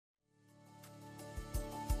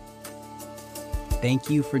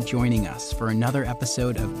Thank you for joining us for another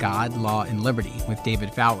episode of God, Law, and Liberty with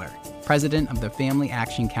David Fowler, President of the Family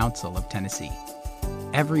Action Council of Tennessee.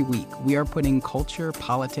 Every week, we are putting culture,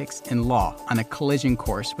 politics, and law on a collision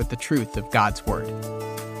course with the truth of God's Word.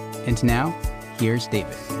 And now, here's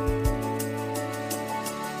David.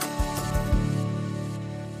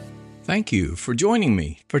 Thank you for joining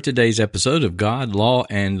me for today's episode of God, Law,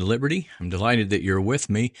 and Liberty. I'm delighted that you're with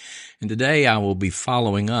me, and today I will be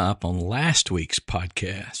following up on last week's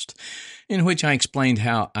podcast, in which I explained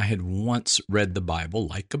how I had once read the Bible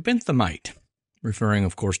like a Benthamite, referring,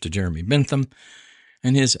 of course, to Jeremy Bentham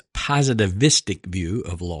and his positivistic view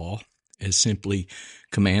of law as simply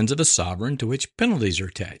commands of a sovereign to which penalties are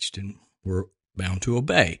attached and we're bound to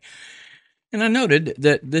obey. And I noted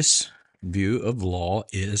that this view of law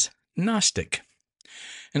is Gnostic.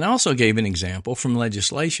 And I also gave an example from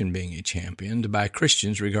legislation being championed by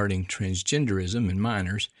Christians regarding transgenderism in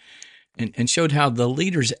minors, and showed how the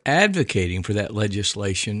leaders advocating for that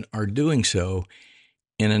legislation are doing so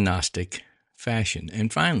in a Gnostic fashion.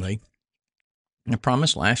 And finally, I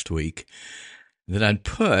promised last week that I'd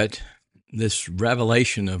put this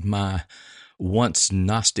revelation of my once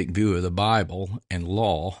Gnostic view of the Bible and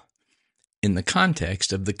law in the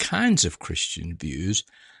context of the kinds of Christian views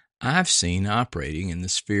I've seen operating in the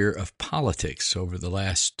sphere of politics over the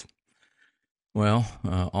last,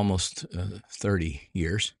 almost 30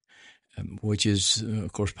 years, which is,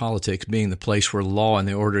 of course, politics being the place where law and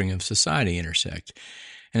the ordering of society intersect.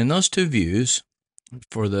 And in those two views,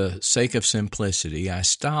 for the sake of simplicity, I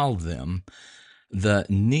styled them the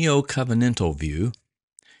neo-Covenantal view,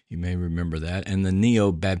 you may remember that, and the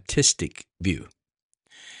neo-Baptistic view.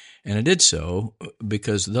 And I did so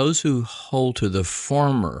because those who hold to the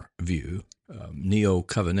former view,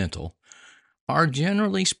 neo-Covenantal, are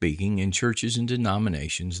generally speaking in churches and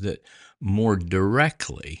denominations that more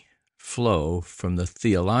directly flow from the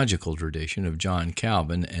theological tradition of John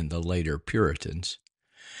Calvin and the later Puritans.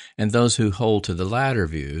 And those who hold to the latter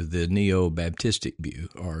view, the neo-Baptistic view,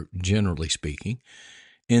 are generally speaking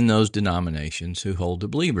in those denominations who hold to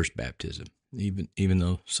believer's baptism, even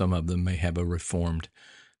though some of them may have a reformed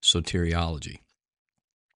soteriology.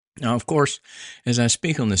 Now, of course, as I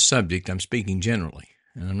speak on this subject, I'm speaking generally,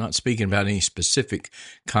 and I'm not speaking about any specific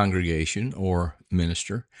congregation or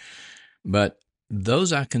minister, but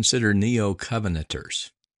those I consider neo-covenanters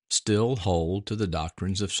still hold to the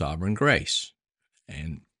doctrines of sovereign grace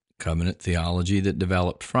and covenant theology that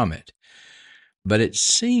developed from it. But it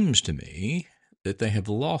seems to me that they have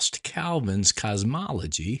lost Calvin's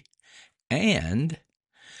cosmology and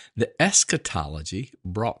the eschatology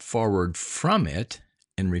brought forward from it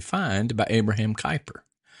and refined by Abraham Kuyper,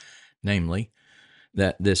 namely,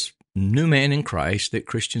 that this new man in Christ that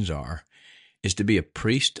Christians are is to be a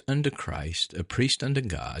priest unto Christ, a priest unto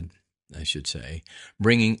God, I should say,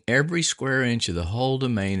 bringing every square inch of the whole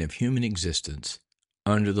domain of human existence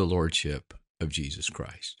under the lordship of Jesus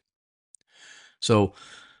Christ. So,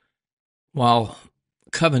 while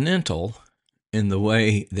covenantal in the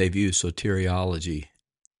way they view soteriology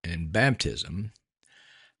and baptism,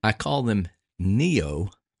 I call them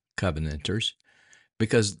neo-covenanters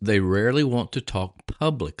because they rarely want to talk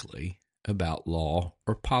publicly about law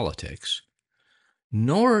or politics,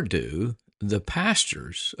 nor do the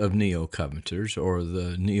pastors of neo-covenanters or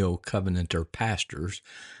the neo-covenanter pastors.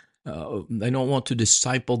 They don't want to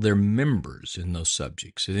disciple their members in those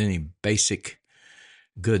subjects at any basic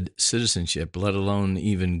good citizenship, let alone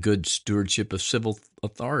even good stewardship of civil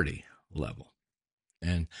authority level.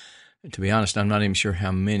 And to be honest, I'm not even sure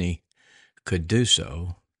how many could do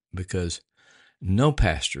so, because no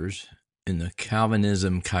pastors in the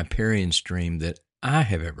Calvinism Kuyperian stream that I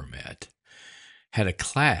have ever met had a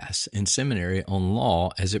class in seminary on law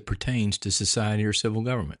as it pertains to society or civil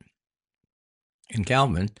government. And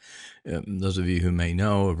Calvin, those of you who may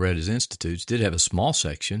know have read his Institutes, did have a small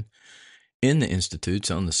section in the Institutes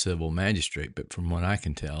on the civil magistrate, but from what I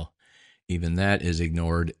can tell, even that is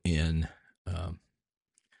ignored in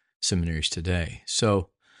seminaries today. So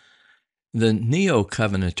the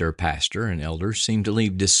neo-covenanter pastor and elders seem to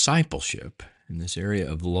leave discipleship in this area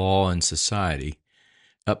of law and society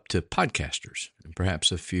up to podcasters and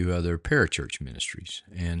perhaps a few other parachurch ministries.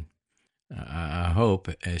 And I hope,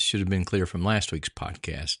 as should have been clear from last week's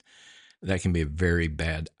podcast, that can be a very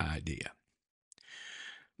bad idea.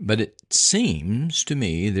 But it seems to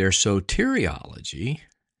me their soteriology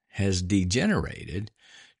has degenerated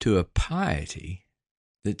to a piety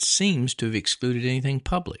that seems to have excluded anything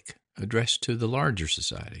public addressed to the larger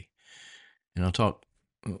society. And I'll talk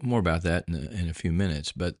more about that in a few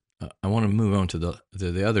minutes, but I want to move on to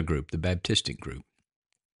the other group, the Baptistic group.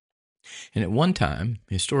 And at one time,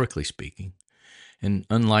 historically speaking, And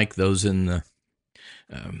unlike those in the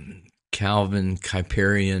Calvin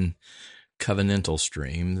Kuyperian covenantal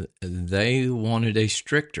stream, they wanted a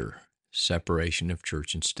stricter separation of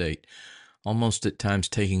church and state, almost at times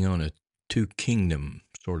taking on a two-kingdom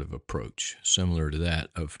sort of approach, similar to that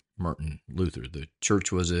of Martin Luther. The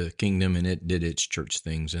church was a kingdom, and it did its church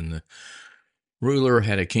things, and the ruler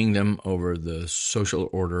had a kingdom over the social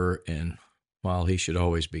order, and while he should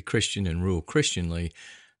always be Christian and rule Christianly,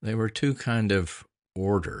 they were two kind of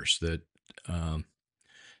orders that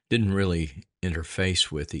didn't really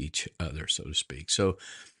interface with each other, so to speak. So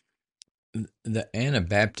the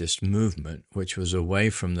Anabaptist movement, which was away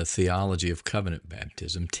from the theology of covenant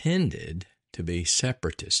baptism, tended to be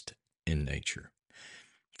separatist in nature,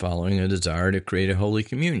 following a desire to create a holy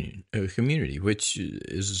community, which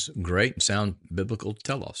is great and sound biblical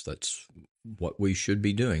telos. That's what we should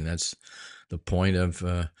be doing. That's the point of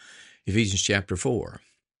Ephesians chapter 4.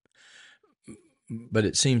 But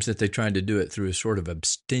it seems that they tried to do it through a sort of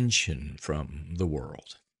abstention from the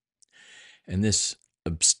world. And this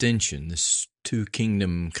abstention, this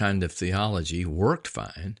two-kingdom kind of theology, worked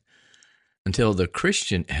fine until the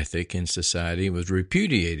Christian ethic in society was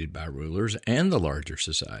repudiated by rulers and the larger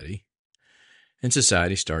society, and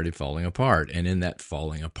society started falling apart. And in that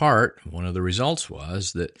falling apart, one of the results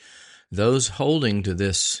was that those holding to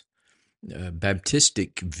this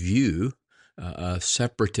Baptistic view, a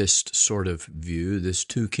separatist sort of view, this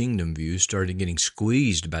two-kingdom view, started getting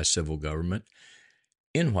squeezed by civil government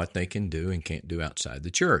in what they can do and can't do outside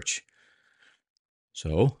the church.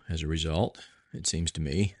 So, as a result, it seems to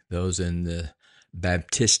me, those in the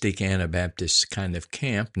Baptistic, Anabaptist kind of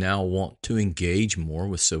camp now want to engage more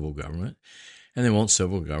with civil government, and they want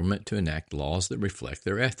civil government to enact laws that reflect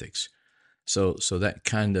their ethics. So that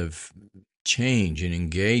kind of change in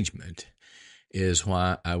engagement is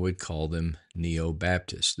why I would call them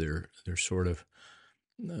neo-Baptists. They're sort of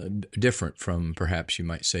different from, perhaps you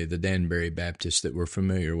might say, the Danbury Baptists that we're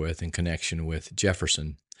familiar with in connection with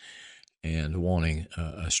Jefferson and wanting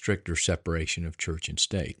a stricter separation of church and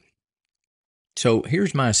state. So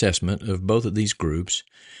here's my assessment of both of these groups.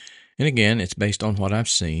 And again, it's based on what I've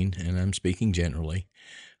seen, and I'm speaking generally.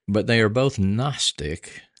 But they are both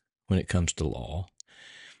Gnostic when it comes to law.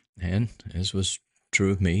 And as was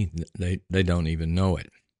true of me, they don't even know it.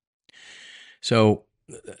 So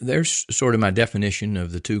there's sort of my definition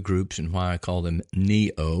of the two groups and why I call them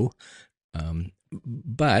neo.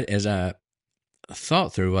 But as I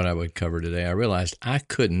thought through what I would cover today, I realized I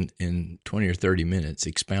couldn't, in 20 or 30 minutes,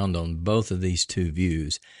 expound on both of these two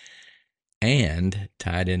views and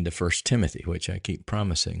tie it into 1 Timothy, which I keep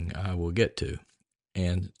promising I will get to.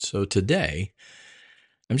 And so today,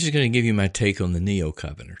 I'm just going to give you my take on the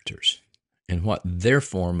neo-Covenanters and what their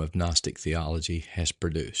form of Gnostic theology has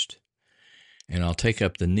produced. And I'll take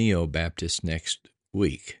up the neo-Baptist next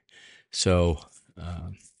week. So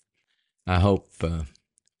I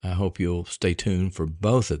hope you'll stay tuned for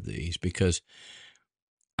both of these, because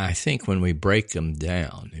I think when we break them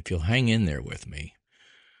down, if you'll hang in there with me,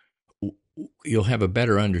 you'll have a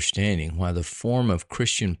better understanding why the form of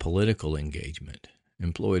Christian political engagement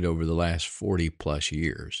employed over the last 40-plus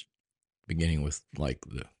years, beginning with like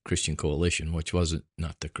the Christian Coalition, which wasn't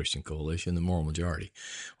not the Christian Coalition, the Moral Majority,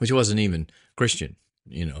 which wasn't even Christian,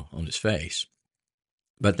 on its face.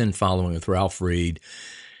 But then following with Ralph Reed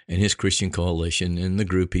and his Christian Coalition and the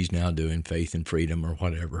group he's now doing, Faith and Freedom or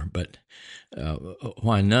whatever. But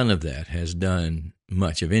why none of that has done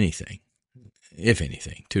much of anything, if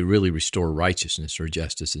anything, to really restore righteousness or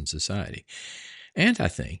justice in society. And I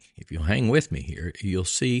think, if you'll hang with me here, you'll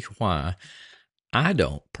see why I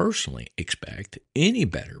don't personally expect any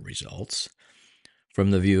better results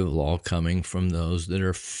from the view of law coming from those that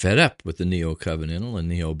are fed up with the neo-Covenantal and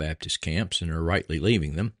neo-Baptist camps and are rightly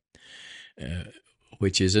leaving them,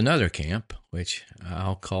 which is another camp, which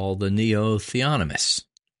I'll call the neo-theonomists.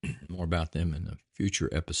 More about them in a future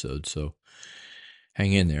episode, so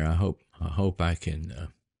hang in there. I hope I can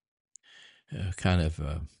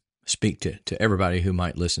speak to everybody who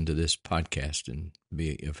might listen to this podcast and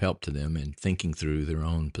be of help to them in thinking through their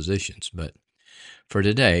own positions. But for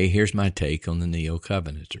today, here's my take on the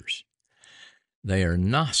neo-Covenanters. They are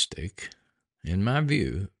Gnostic, in my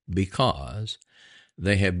view, because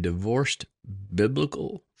they have divorced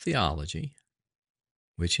biblical theology,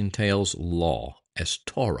 which entails law, as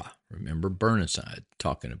Torah. Remember Burnside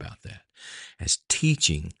talking about that, as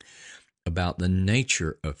teaching about the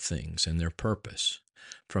nature of things and their purpose,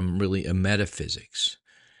 from really a metaphysics.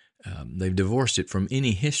 They've divorced it from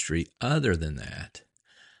any history other than that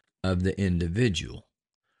of the individual,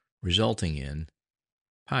 resulting in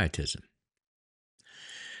pietism.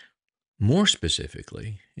 More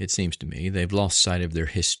specifically, it seems to me, they've lost sight of their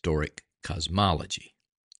historic cosmology,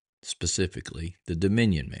 specifically the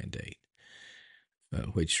dominion mandate,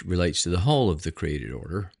 which relates to the whole of the created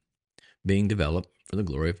order being developed for the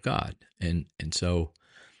glory of God. And so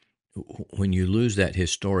when you lose that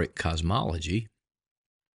historic cosmology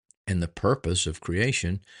and the purpose of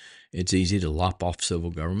creation, it's easy to lop off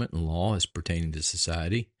civil government and law as pertaining to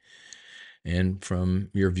society and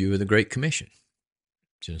from your view of the Great Commission.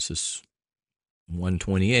 Genesis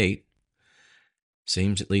 1:28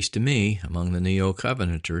 seems, at least to me, among the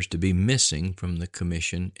neo-Covenanters, to be missing from the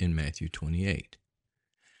commission in Matthew 28,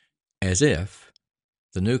 as if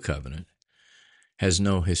the new covenant has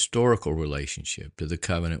no historical relationship to the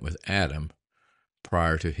covenant with Adam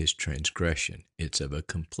prior to his transgression. It's of a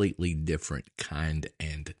completely different kind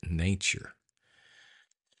and nature.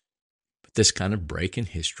 But this kind of break in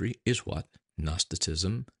history is what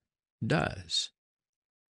Gnosticism does.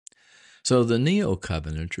 So the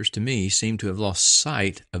neo-Covenanters, to me, seem to have lost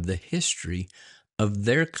sight of the history of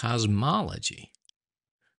their cosmology.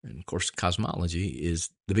 And of course, cosmology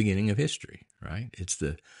is the beginning of history, right? It's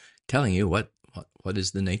the telling you what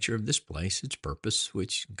is the nature of this place, its purpose,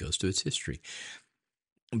 which goes to its history.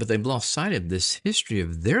 But they've lost sight of this history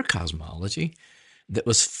of their cosmology that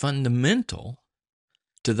was fundamental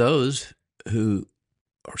to those who,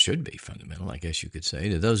 or should be fundamental, I guess you could say,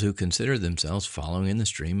 to those who consider themselves following in the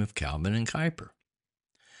stream of Calvin and Kuyper.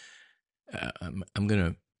 I'm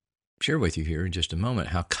going to share with you here in just a moment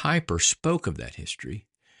how Kuyper spoke of that history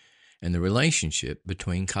and the relationship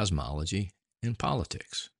between cosmology and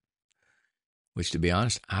politics, which, to be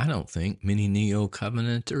honest, I don't think many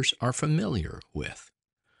neo-Covenanters are familiar with,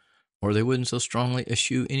 or they wouldn't so strongly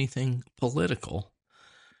eschew anything political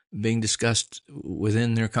being discussed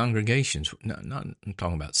within their congregations. Not I'm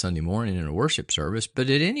talking about Sunday morning in a worship service, but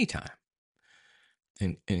at any time.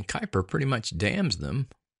 And Kuyper pretty much damns them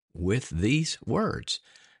with these words.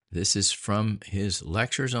 This is from his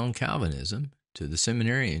lectures on Calvinism to the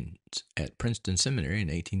seminarians at Princeton Seminary in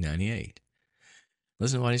 1898.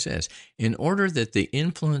 Listen to what he says. In order that the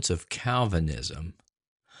influence of Calvinism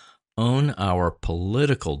on our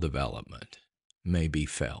political development may be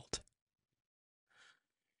felt,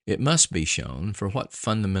 it must be shown for what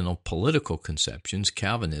fundamental political conceptions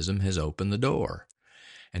Calvinism has opened the door,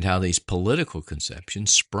 and how these political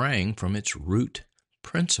conceptions sprang from its root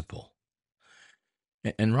principle.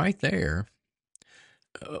 And right there,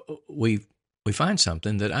 we find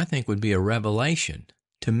something that I think would be a revelation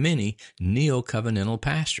to many neo-covenantal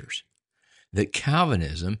pastors, that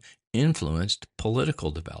Calvinism influenced political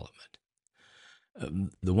development.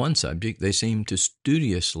 The one subject they seem to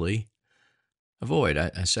studiously avoid.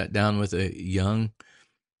 I sat down with a young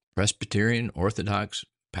Presbyterian Orthodox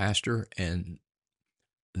pastor, and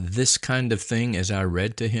this kind of thing, as I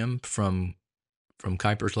read to him from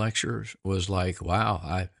Kuyper's lectures, was like, wow,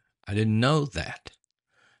 I didn't know that.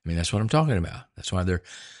 I mean, that's what I'm talking about. That's why they're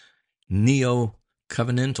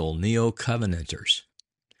neo-Covenantal, neo-Covenanters.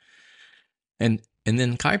 And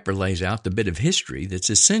then Kuyper lays out the bit of history that's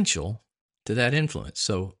essential to that influence.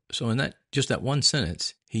 So in that one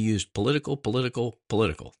sentence, he used political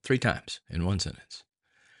 3 times in one sentence.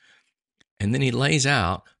 And then he lays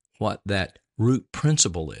out what that root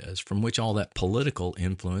principle is from which all that political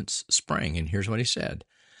influence sprang. And here's what he said.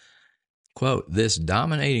 Quote, this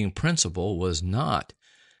dominating principle was not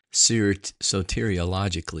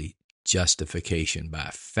soteriologically justification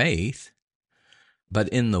by faith, but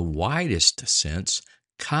in the widest sense,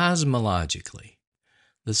 cosmologically,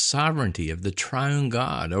 the sovereignty of the triune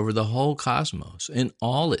God over the whole cosmos in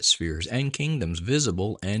all its spheres and kingdoms,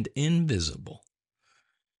 visible and invisible.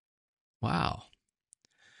 Wow.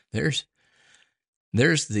 There's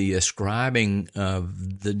the ascribing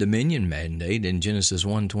of the dominion mandate in Genesis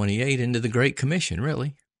 1:28 into the Great Commission,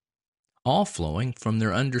 really, all flowing from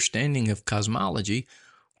their understanding of cosmology,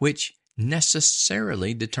 which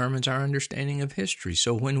necessarily determines our understanding of history.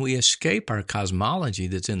 So when we escape our cosmology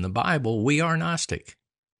that's in the Bible, we are Gnostic.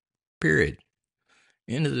 Period.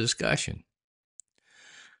 End of the discussion.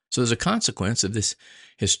 So as a consequence of this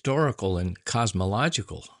historical and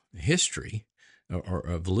cosmological history, or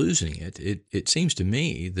of losing it, it seems to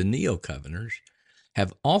me the neo-covenanters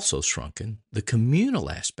have also shrunken the communal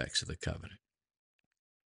aspects of the covenant.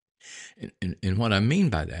 And what I mean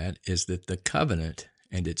by that is that the covenant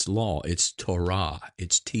and its law, its Torah,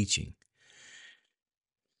 its teaching,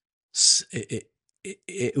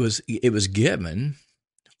 it was given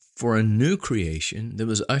for a new creation that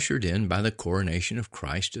was ushered in by the coronation of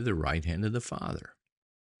Christ to the right hand of the Father.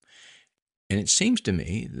 And it seems to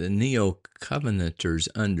me the neo-Covenanters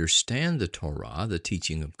understand the Torah, the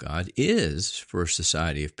teaching of God, is for a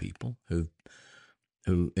society of people who,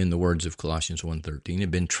 in the words of Colossians 1:13,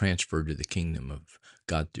 have been transferred to the kingdom of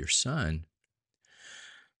God their Son.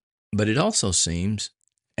 But it also seems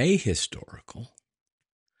ahistorical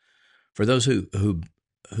for those who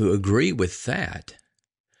agree with that,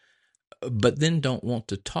 but then don't want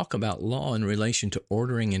to talk about law in relation to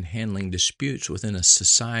ordering and handling disputes within a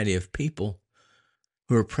society of people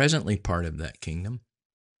who are presently part of that kingdom.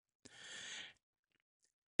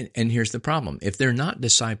 And here's the problem. If they're not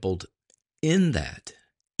discipled in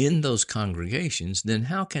those congregations, then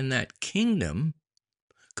how can that kingdom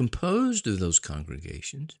composed of those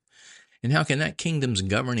congregations, and how can that kingdom's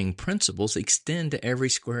governing principles extend to every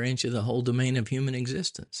square inch of the whole domain of human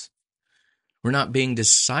existence? We're not being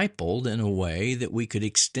discipled in a way that we could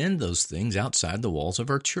extend those things outside the walls of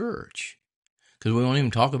our church, because we won't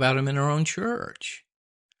even talk about them in our own church.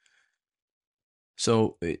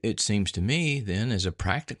 So it seems to me, then, as a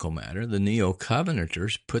practical matter, the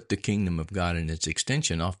neo-Covenanters put the kingdom of God and its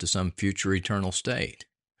extension off to some future eternal state.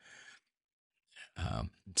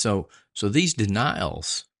 So these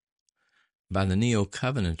denials by the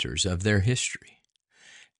neo-Covenanters of their history,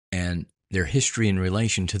 and their history in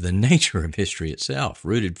relation to the nature of history itself,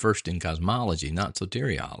 rooted first in cosmology, not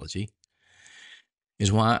soteriology,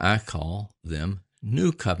 is why I call them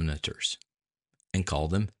New Covenanters and call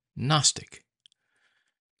them Gnostic.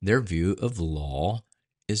 Their view of law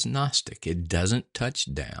is Gnostic. It doesn't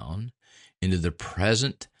touch down into the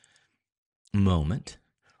present moment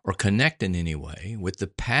or connect in any way with the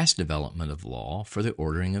past development of law for the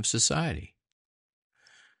ordering of society.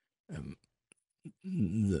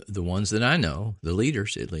 The ones that I know, the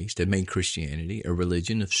leaders at least, have made Christianity a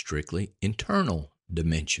religion of strictly internal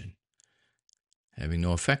dimension, having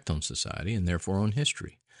no effect on society and therefore on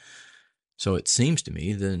history. So it seems to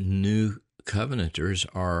me the New Covenanters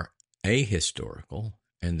are ahistorical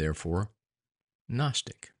and therefore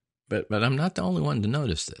Gnostic. But I'm not the only one to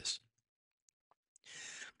notice this.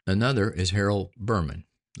 Another is Harold Berman,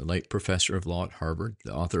 the late professor of law at Harvard,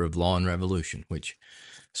 the author of Law and Revolution, which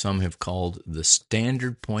some have called the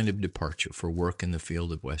standard point of departure for work in the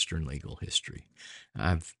field of Western legal history.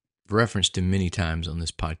 I've referenced him many times on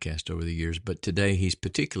this podcast over the years, but today he's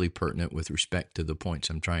particularly pertinent with respect to the points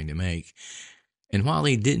I'm trying to make. And while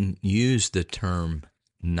he didn't use the term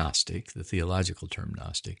Gnostic, the theological term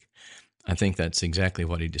Gnostic, I think that's exactly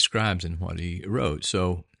what he describes in what he wrote.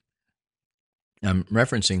 So I'm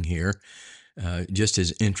referencing here just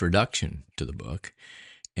his introduction to the book,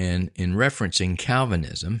 and in referencing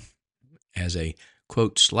Calvinism as a,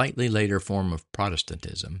 quote, slightly later form of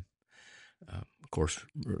Protestantism, of course,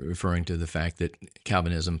 referring to the fact that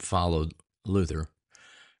Calvinism followed Luther,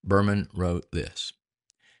 Berman wrote this: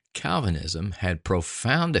 Calvinism had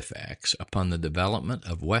profound effects upon the development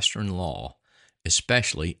of Western law,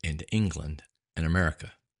 especially in England and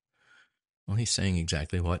America. Well, he's saying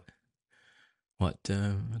exactly what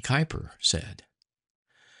Kuyper said.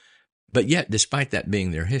 But yet, despite that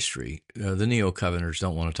being their history, the neo-Covenanters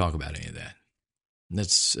don't want to talk about any of that.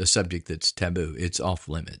 That's a subject that's taboo. It's off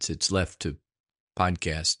limits. It's left to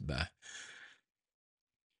podcast by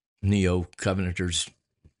neo-Covenanters,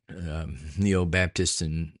 neo-Baptists,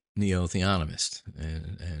 and neo-theonomists.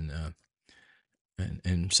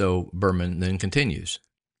 And so Berman then continues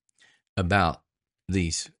about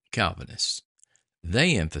these Calvinists.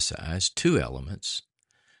 They emphasize two elements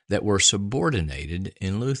that were subordinated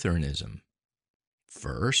in Lutheranism.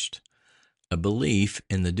 First, a belief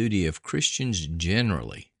in the duty of Christians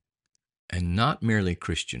generally, and not merely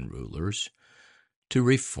Christian rulers, to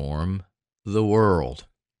reform the world.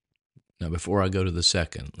 Now, before I go to the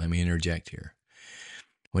second, let me interject here.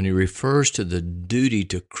 When he refers to the duty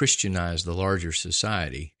to Christianize the larger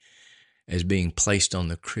society as being placed on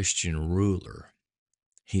the Christian ruler,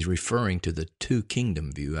 he's referring to the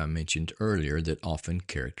two-kingdom view I mentioned earlier that often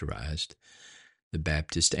characterized the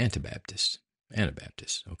Baptist Anabaptists,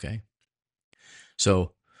 okay?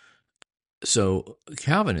 So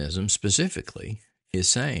Calvinism specifically is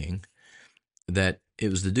saying that it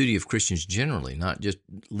was the duty of Christians generally, not just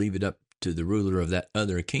leave it up to the ruler of that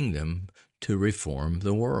other kingdom to reform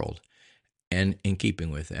the world. And in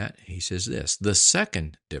keeping with that, he says this: the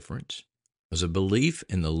second difference was a belief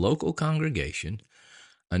in the local congregation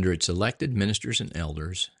under its elected ministers and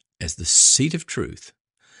elders as the seat of truth,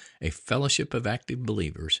 a fellowship of active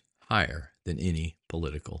believers higher than any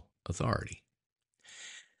political authority.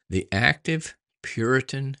 The active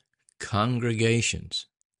Puritan congregations,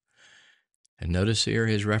 and notice here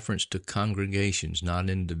his reference to congregations, not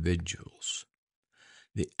individuals.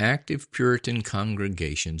 The active Puritan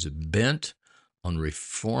congregations bent on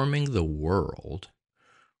reforming the world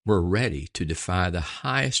were ready to defy the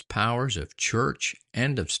highest powers of church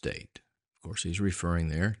and of state. Of course, he's referring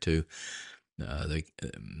there to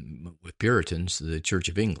with Puritans, the Church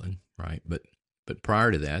of England, right? But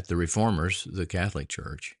prior to that, the Reformers, the Catholic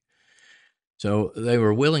Church. So they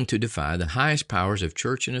were willing to defy the highest powers of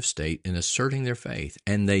church and of state in asserting their faith,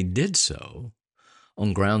 and they did so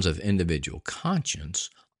on grounds of individual conscience,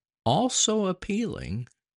 also appealing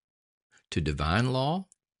to divine law,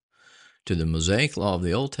 to the Mosaic law of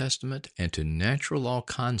the Old Testament, and to natural law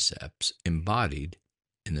concepts embodied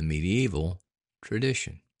in the medieval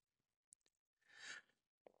tradition.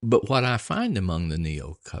 But what I find among the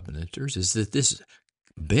neo-Covenanters is that this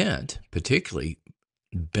bent, particularly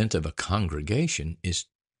bent of a congregation, is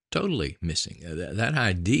totally missing. That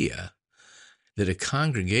idea that a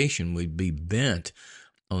congregation would be bent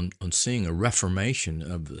on seeing a reformation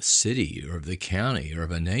of the city or of the county or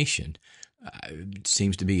of a nation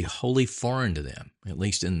seems to be wholly foreign to them, at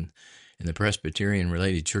least in the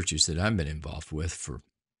Presbyterian-related churches that I've been involved with for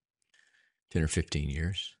 10 or 15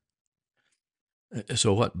 years.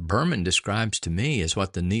 So what Berman describes to me is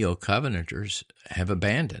what the neo-Covenanters have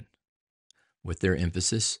abandoned, with their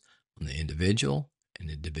emphasis on the individual and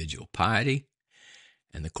individual piety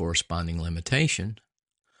and the corresponding limitation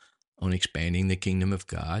on expanding the kingdom of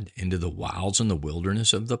God into the wilds and the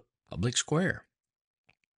wilderness of the public square.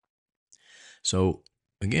 So,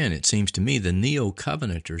 again, it seems to me the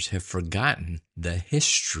neo-Covenanters have forgotten the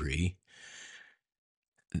history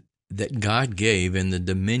that God gave in the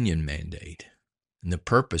dominion mandate and the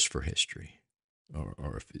purpose for history.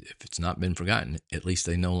 Or if it's not been forgotten, at least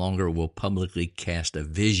they no longer will publicly cast a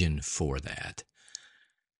vision for that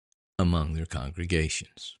among their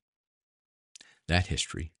congregations. That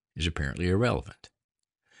history is apparently irrelevant.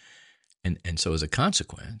 And so as a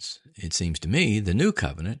consequence, it seems to me the new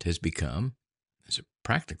covenant has become, as a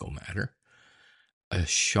practical matter, a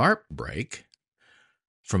sharp break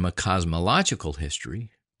from a cosmological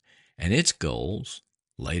history and its goals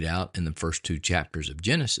laid out in the first 2 chapters of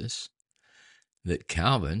Genesis that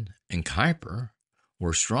Calvin and Kuyper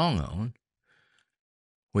were strong on,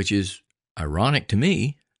 which is ironic to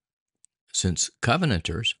me, since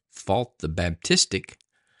Covenanters fault the Baptistic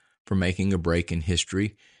for making a break in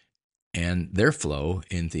history and their flow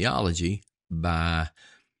in theology by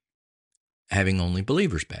having only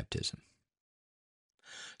believers' baptism.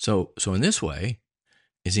 So in this way,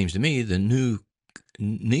 it seems to me the new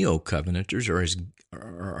neo-Covenanters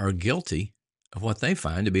are guilty of what they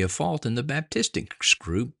find to be a fault in the Baptistic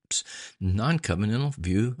group's non-covenantal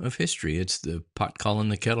view of history. It's the pot calling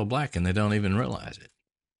the kettle black, and they don't even realize it.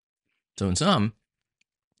 So in sum,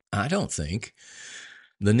 I don't think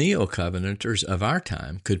the neo-Covenanters of our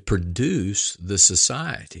time could produce the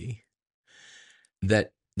society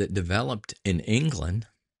that developed in England,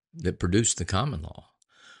 that produced the common law,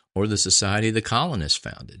 or the society the colonists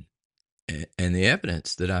founded. And the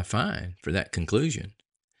evidence that I find for that conclusion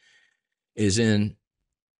is in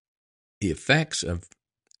the effects of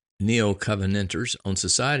neo-Covenanters on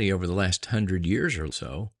society over the last 100 years or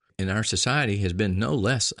so. And our society has been no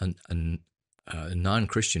less a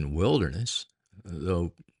non-Christian wilderness,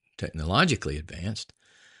 though technologically advanced,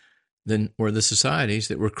 than were the societies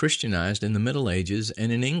that were Christianized in the Middle Ages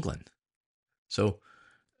and in England. So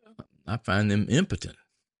I find them impotent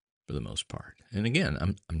for the most part. And again,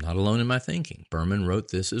 I'm not alone in my thinking. Berman wrote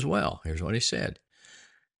this as well. Here's what he said.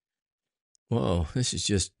 Whoa, this is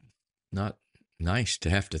just not nice to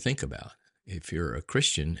have to think about if you're a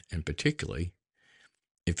Christian, and particularly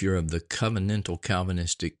if you're of the covenantal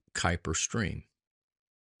Calvinistic Kuyper stream.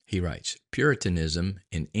 He writes, Puritanism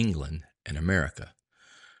in England and America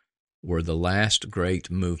were the last great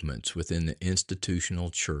movements within the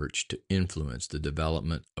institutional church to influence the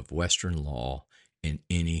development of Western law in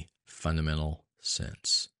any fundamental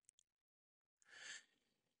sense.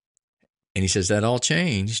 And he says that all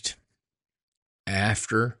changed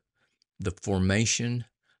after the formation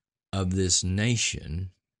of this nation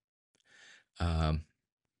in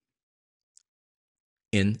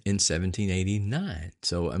 1789.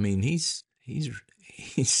 So I mean, he's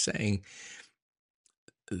saying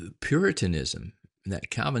Puritanism, that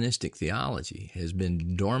Calvinistic theology, has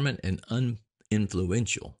been dormant and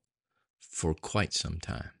uninfluential for quite some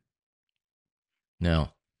time.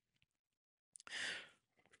 Now,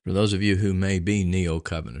 for those of you who may be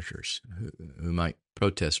neo-Covenanters, who might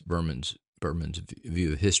protest Berman's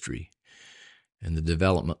view of history and the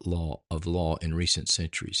development of law in recent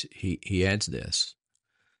centuries, he adds this,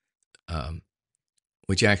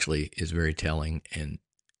 which actually is very telling and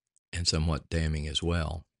somewhat damning as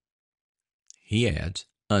well. He adds,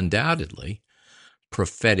 undoubtedly,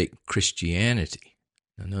 prophetic Christianity,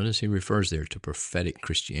 now notice he refers there to prophetic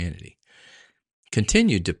Christianity,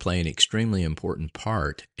 continued to play an extremely important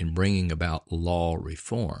part in bringing about law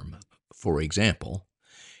reform. For example,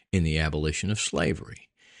 in the abolition of slavery,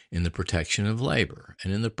 in the protection of labor,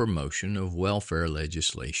 and in the promotion of welfare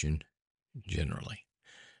legislation generally.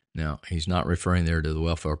 Now, he's not referring there to the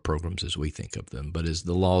welfare programs as we think of them, but as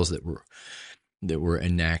the laws that were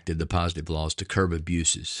enacted, the positive laws to curb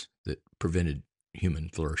abuses that prevented human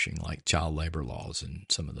flourishing, like child labor laws and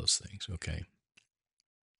some of those things, okay?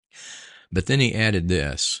 But then he added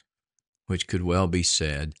this, which could well be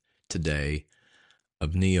said today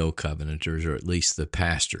of neo-Covenanters, or at least the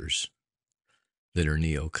pastors that are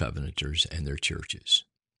neo-Covenanters and their churches.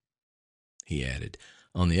 He added,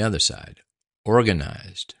 on the other side,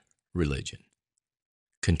 organized religion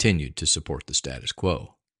continued to support the status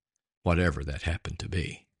quo, whatever that happened to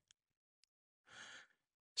be.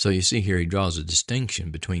 So you see here he draws a distinction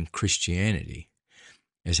between Christianity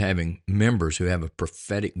as having members who have a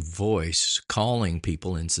prophetic voice calling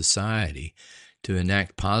people in society to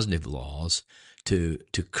enact positive laws to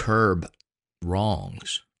curb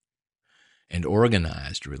wrongs, and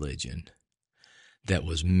organized religion that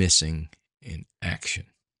was missing in action.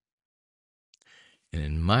 And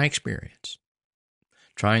in my experience,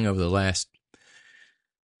 trying over the last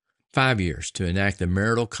 5 years to enact the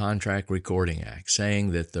Marital Contract Recording Act,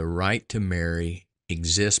 saying that the right to marry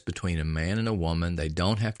exists between a man and a woman. They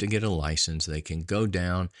don't have to get a license. They can go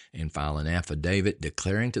down and file an affidavit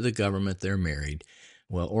declaring to the government they're married.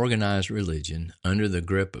 Well, organized religion, under the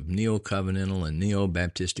grip of neo-Covenantal and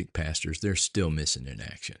neo-Baptistic pastors, they're still missing in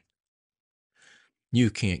action. You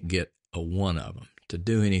can't get a one of them to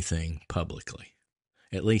do anything publicly,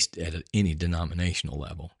 at least at any denominational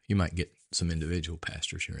level. You might get some individual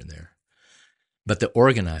pastors here and there. But the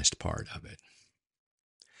organized part of it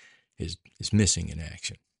is missing in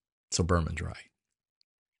action. So Berman's right.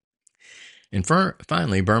 And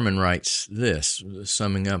finally, Berman writes this,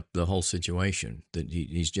 summing up the whole situation that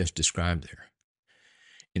he's just described there.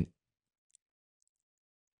 And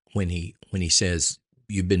when he says,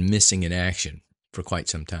 you've been missing in action for quite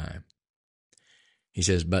some time, he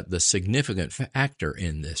says, but the significant factor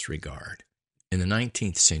in this regard, in the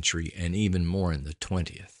 19th century and even more in the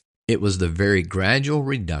 20th, it was the very gradual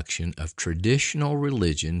reduction of traditional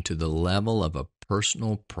religion to the level of a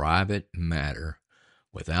personal, private matter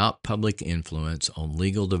without public influence on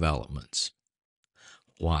legal developments,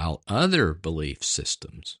 while other belief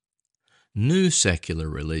systems, new secular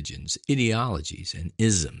religions, ideologies, and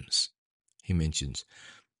isms, he mentions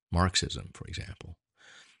Marxism, for example,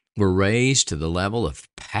 were raised to the level of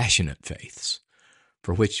passionate faiths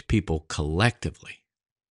for which people collectively,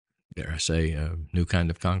 dare I say, a new kind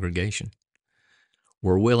of congregation,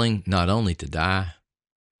 were willing not only to die,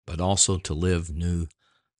 but also to live new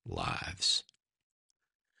lives.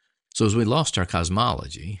 So as we lost our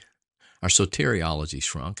cosmology, our soteriology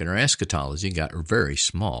shrunk, and our eschatology got very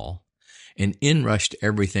small, and in rushed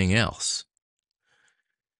everything else.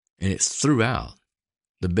 And it's throughout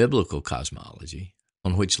the biblical cosmology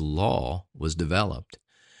on which law was developed,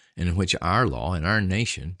 and in which our law and our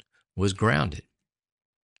nation was grounded.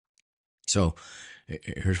 So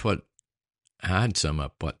here's what I'd sum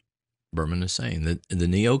up what Berman is saying. The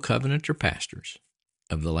neo-Covenanter pastors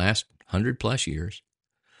of the last 100-plus years,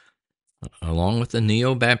 along with the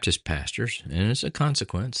neo-Baptist pastors, and as a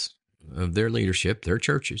consequence of their leadership, their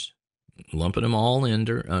churches, lumping them all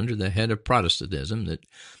under the head of Protestantism that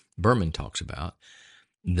Berman talks about,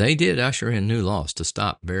 they did usher in new laws to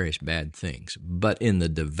stop various bad things. But in the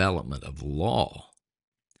development of law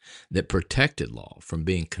that protected law from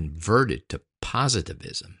being converted to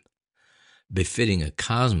positivism, befitting a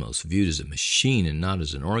cosmos viewed as a machine and not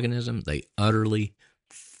as an organism, they utterly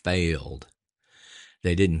failed.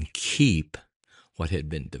 They didn't keep what had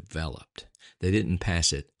been developed. They didn't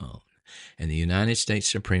pass it on. And the United States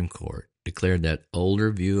Supreme Court declared that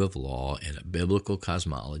older view of law and a biblical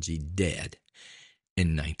cosmology dead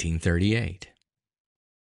in 1938.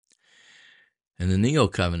 And the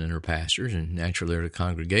neo-Covenanter pastors and naturally their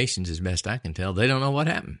congregations, as best I can tell, they don't know what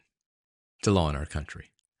happened to law in our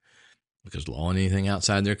country. Because law and anything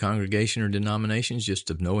outside their congregation or denomination is just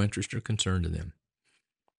of no interest or concern to them.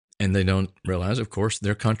 And they don't realize, of course,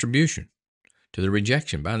 their contribution to the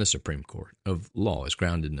rejection by the Supreme Court of law is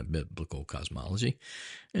grounded in the biblical cosmology.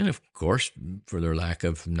 And, of course, for their lack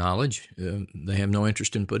of knowledge, they have no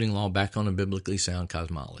interest in putting law back on a biblically sound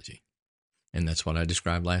cosmology. And that's what I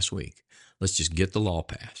described last week. Let's just get the law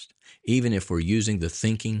passed. Even if we're using the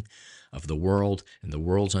thinking of the world and the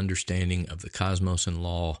world's understanding of the cosmos and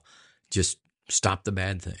law, just stop the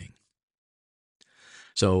bad thing.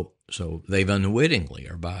 So So they've unwittingly,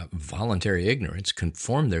 or by voluntary ignorance,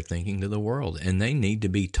 conformed their thinking to the world, and they need to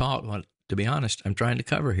be taught what, to be honest, I'm trying to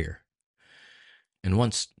cover here. And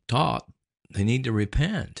once taught, they need to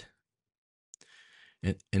repent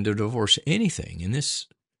and to divorce anything, in this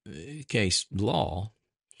case, law,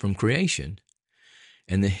 from creation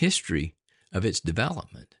and the history of its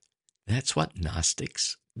development. That's what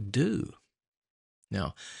Gnostics do.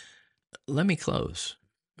 Now, let me close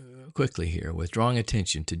quickly here with drawing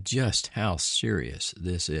attention to just how serious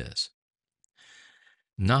this is.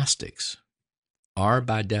 Gnostics are,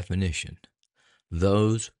 by definition,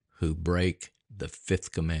 those who break the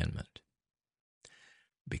fifth commandment,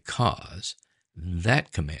 because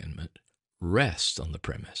that commandment rests on the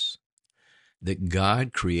premise that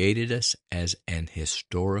God created us as an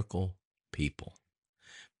historical people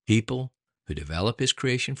who develop His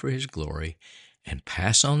creation for His glory and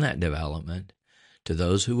pass on that development to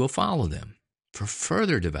those who will follow them for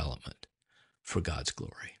further development for God's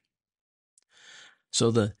glory.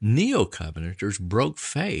 So the neo-Covenanters broke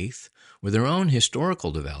faith with their own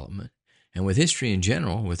historical development and with history in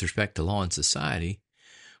general with respect to law and society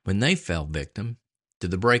when they fell victim to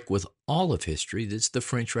the break with all of history that's the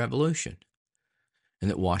French Revolution, and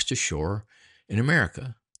that washed ashore in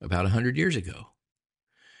America about 100 years ago.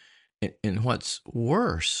 And what's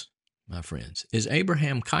worse, my friends, is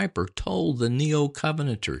Abraham Kuyper told the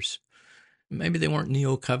neo-Covenanters, maybe they weren't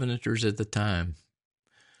neo-Covenanters at the time,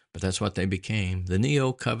 but that's what they became, the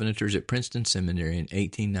neo-Covenanters at Princeton Seminary in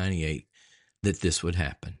 1898, that this would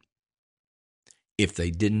happen if they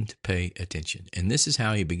didn't pay attention. And this is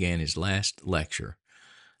how he began his last lecture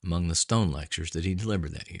among the stone lectures that he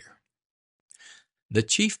delivered that year. The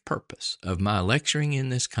chief purpose of my lecturing in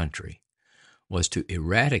this country was to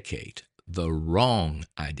eradicate the wrong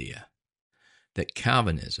idea that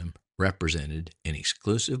Calvinism represented an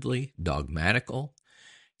exclusively dogmatical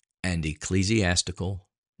and ecclesiastical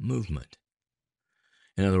movement.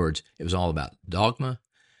 In other words, it was all about dogma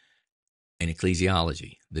and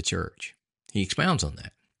ecclesiology, the church. He expounds on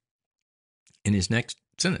that in his next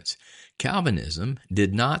sentence. Calvinism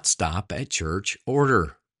did not stop at church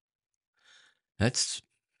order. That's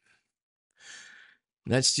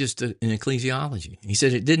just an ecclesiology. He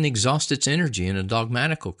said it didn't exhaust its energy in a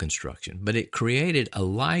dogmatical construction, but it created a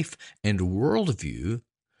life and worldview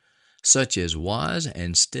such as was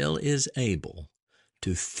and still is able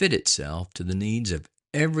to fit itself to the needs of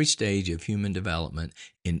every stage of human development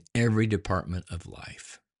in every department of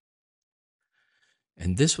life.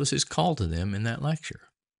 And this was his call to them in that lecture.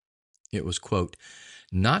 It was, quote,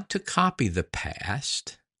 not to copy the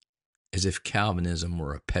past as if Calvinism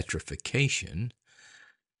were a petrification,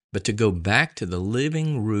 but to go back to the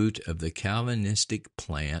living root of the Calvinistic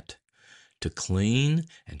plant, to clean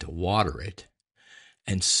and to water it,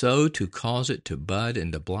 and so to cause it to bud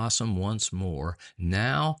and to blossom once more,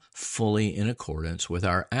 now fully in accordance with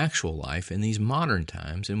our actual life in these modern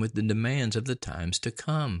times and with the demands of the times to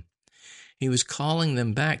come. He was calling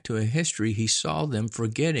them back to a history he saw them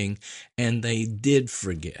forgetting, and they did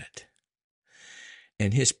forget.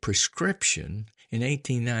 And his prescription in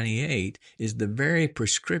 1898 is the very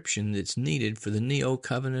prescription that's needed for the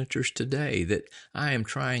neo-Covenanters today, that I am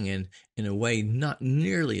trying in a way not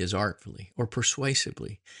nearly as artfully or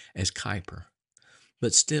persuasively as Kuyper,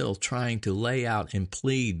 but still trying to lay out and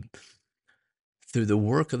plead through the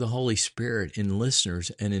work of the Holy Spirit in listeners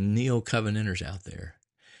and in neo-Covenanters out there.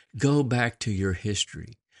 Go back to your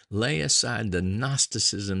history. Lay aside the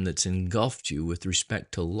Gnosticism that's engulfed you with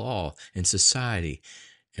respect to law and society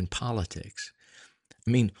and politics.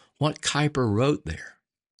 I mean, what Kuyper wrote there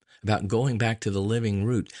about going back to the living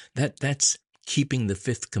root, that's keeping the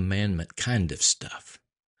fifth commandment kind of stuff.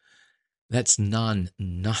 That's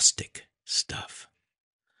non-Gnostic stuff.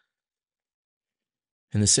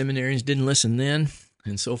 And the seminarians didn't listen then,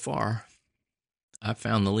 and so far, I've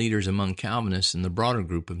found the leaders among Calvinists and the broader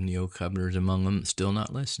group of neo-Covenanters among them still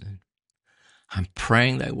not listening. I'm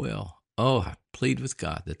praying they will. Oh, I plead with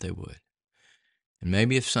God that they would. And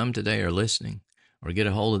maybe if some today are listening or get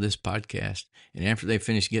a hold of this podcast, and after they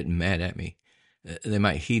finish getting mad at me, they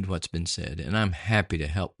might heed what's been said, and I'm happy to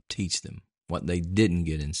help teach them what they didn't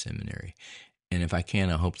get in seminary. And if I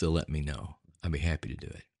can, I hope they'll let me know. I'll be happy to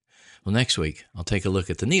do it. Well, next week, I'll take a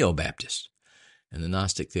look at the neo-Baptists and the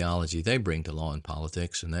Gnostic theology they bring to law and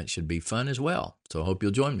politics, and that should be fun as well. So I hope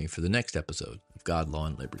you'll join me for the next episode of God, Law,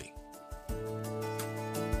 and Liberty.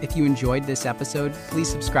 If you enjoyed this episode, please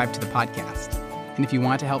subscribe to the podcast. And if you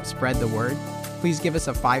want to help spread the word, please give us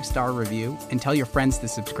a 5-star review and tell your friends to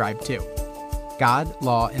subscribe too. God,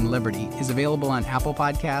 Law, and Liberty is available on Apple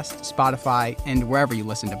Podcasts, Spotify, and wherever you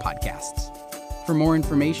listen to podcasts. For more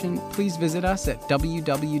information, please visit us at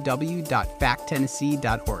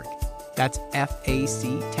www.facttennessee.org. That's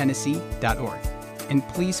factennessee.org. And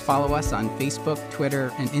please follow us on Facebook,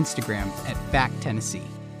 Twitter, and Instagram at Fact Tennessee.